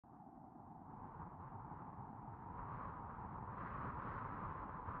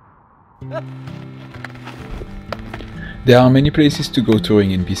There are many places to go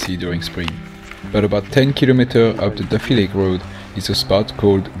touring in BC during spring, but about 10 km up the Duffey Lake Road is a spot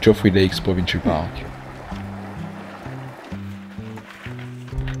called Joffrey Lakes Provincial Park.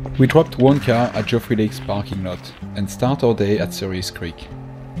 We dropped one car at Joffrey Lakes parking lot and start our day at Cerise Creek.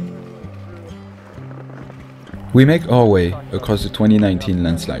 We make our way across the 2019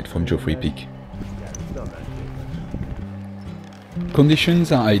 landslide from Joffrey Peak.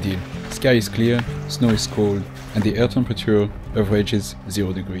 Conditions are ideal. Sky is clear, snow is cold, and the air temperature averages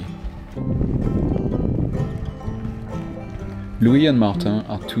 0 degrees. Louis and Martin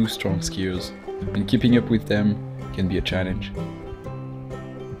are two strong skiers, and keeping up with them can be a challenge.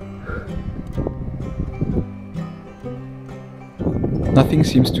 Nothing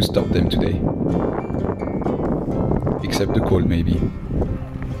seems to stop them today, except the cold maybe,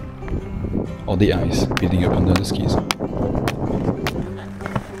 or the ice building up under the skis.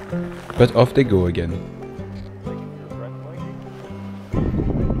 But off they go again.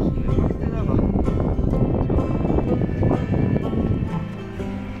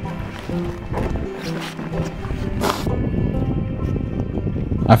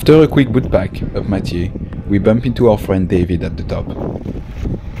 After a quick boot pack up Mathieu, we bump into our friend David at the top.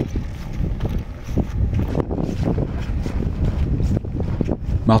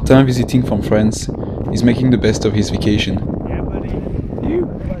 Martin, visiting from France, is making the best of his vacation.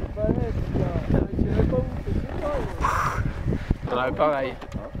 Pareil.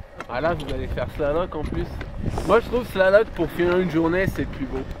 Ah là, vous allez faire Slalok en plus. Moi, je trouve Slalok pour finir une journée, c'est plus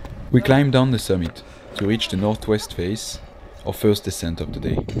beau. We climb down the summit to reach the northwest face, our first descent of the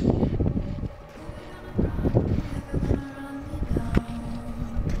day.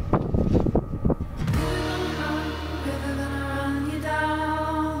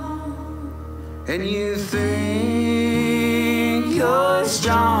 And you think you're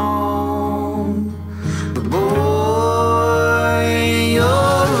strong, but boy,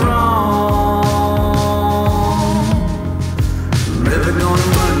 you're wrong. River gonna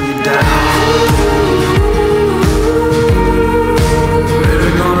run you down.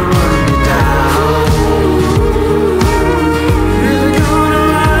 River gonna run you down. River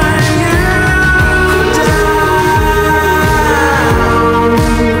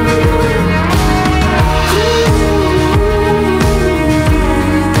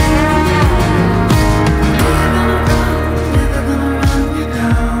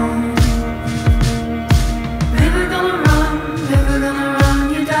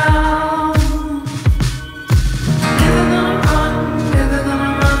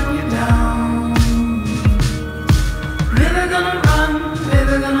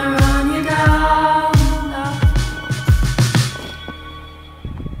gonna run you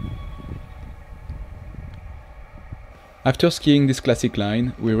After skiing this classic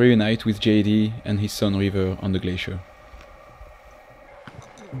line, we reunite with JD and his son River on the glacier.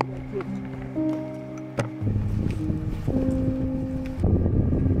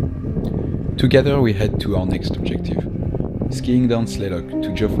 Together we head to our next objective, skiing down Slalok to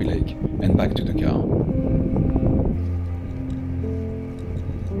Joffrey Lake and back to the car.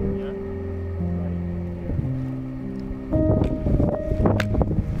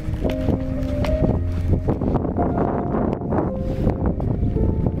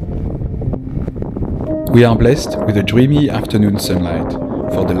 We are blessed with a dreamy afternoon sunlight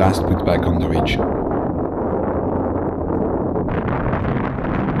for the last putback on the ridge.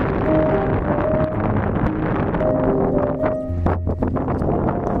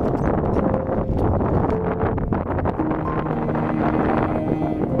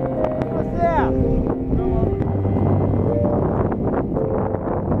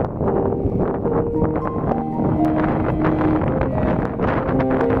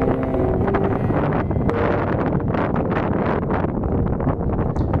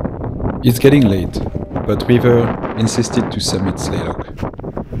 It's getting late, but River insisted to summit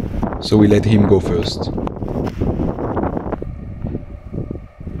Slalok, so we let him go first.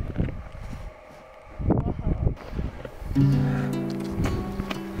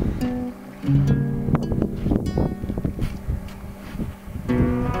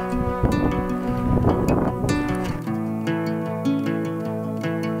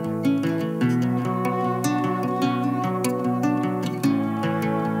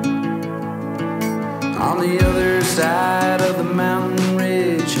 On the other side of the mountain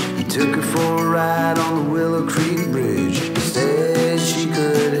ridge, he took her for a ride on the Willow Creek Bridge. Said she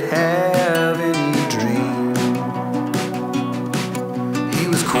could have any dream. He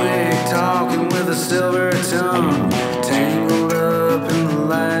was quick talking with a silver tongue, tangled up in the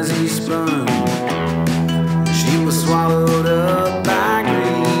lies he spun. She was swallowed up by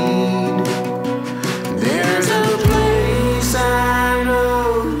greed.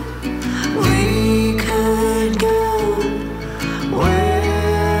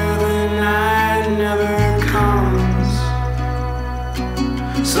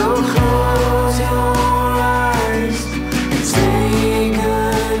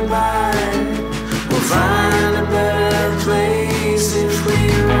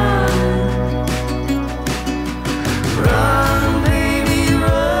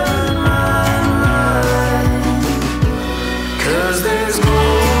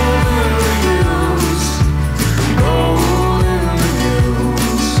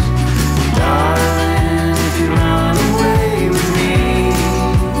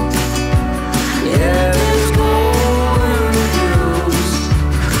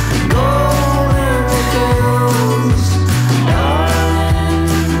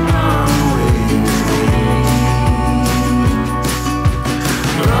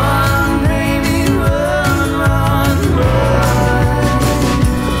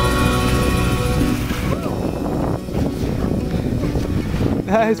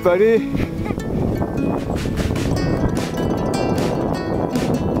 Nice, buddy.